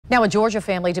Now, a Georgia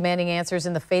family demanding answers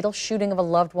in the fatal shooting of a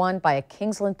loved one by a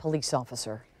Kingsland police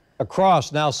officer. A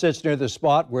cross now sits near the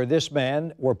spot where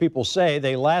people say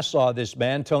they last saw this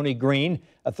man, Tony Green,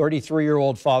 a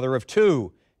 33-year-old father of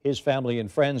two. His family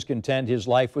and friends contend his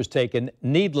life was taken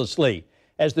needlessly.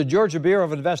 As the Georgia Bureau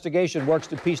of Investigation works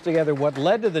to piece together what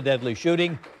led to the deadly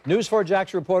shooting, News 4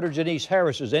 Jax reporter Janice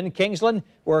Harris is in Kingsland,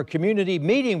 where a community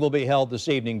meeting will be held this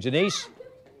evening. Janice?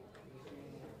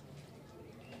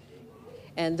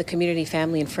 And the community,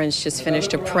 family, and friends just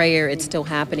finished a prayer. It's still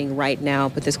happening right now,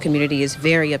 but this community is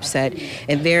very upset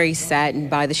and very saddened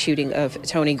by the shooting of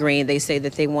Tony Green. They say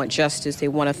that they want justice, they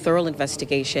want a thorough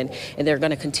investigation, and they're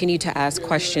going to continue to ask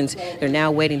questions. They're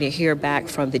now waiting to hear back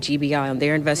from the GBI on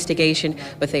their investigation,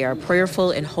 but they are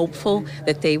prayerful and hopeful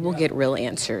that they will get real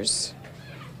answers.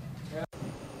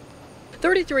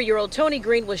 33-year-old Tony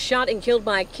Green was shot and killed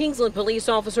by a Kingsland police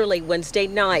officer late Wednesday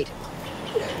night.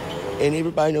 And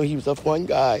everybody know he was a fun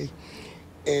guy,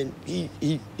 and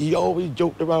he always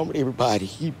joked around with everybody.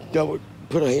 He never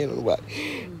put a hand on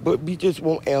nobody. But we just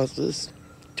want answers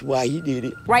to why he did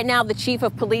it. Right now, the chief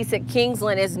of police at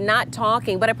Kingsland is not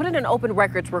talking, but I put in an open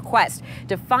records request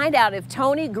to find out if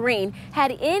Tony Green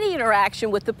had any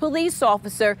interaction with the police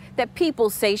officer that people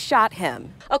say shot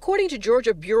him. According to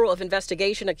Georgia Bureau of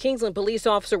Investigation, a Kingsland police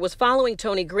officer was following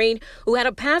Tony Green, who had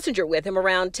a passenger with him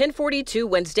around 10:42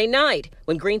 Wednesday night.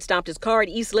 When Green stopped his car at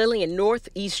East Lily and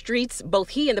Northeast Streets, both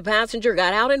he and the passenger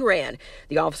got out and ran.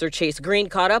 The officer chased Green,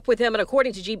 caught up with him, and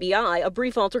according to GBI, a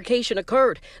brief altercation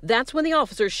occurred. That's when the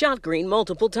officer shot Green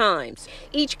multiple times.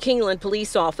 Each Kingsland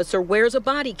police officer wears a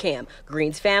body cam.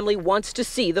 Green's family wants to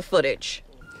see the footage.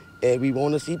 And we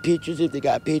want to see pictures, if they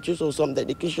got pictures or something that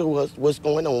they can show us what's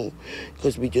going on,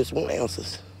 because we just want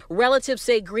answers. Relatives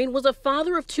say Green was a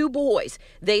father of two boys.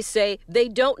 They say they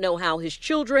don't know how his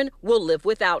children will live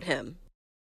without him.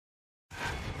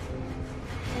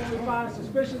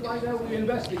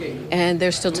 And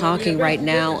they're still talking right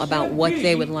now about what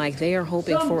they would like. They are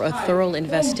hoping for a thorough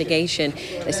investigation.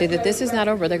 They say that this is not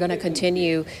over. They're going to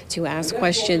continue to ask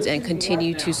questions and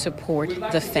continue to support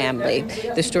the family.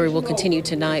 The story will continue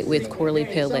tonight with Corley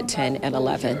Pill at 10 and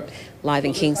 11. Live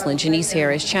in Kingsland, Janice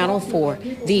Harris, Channel 4,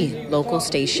 the local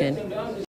station.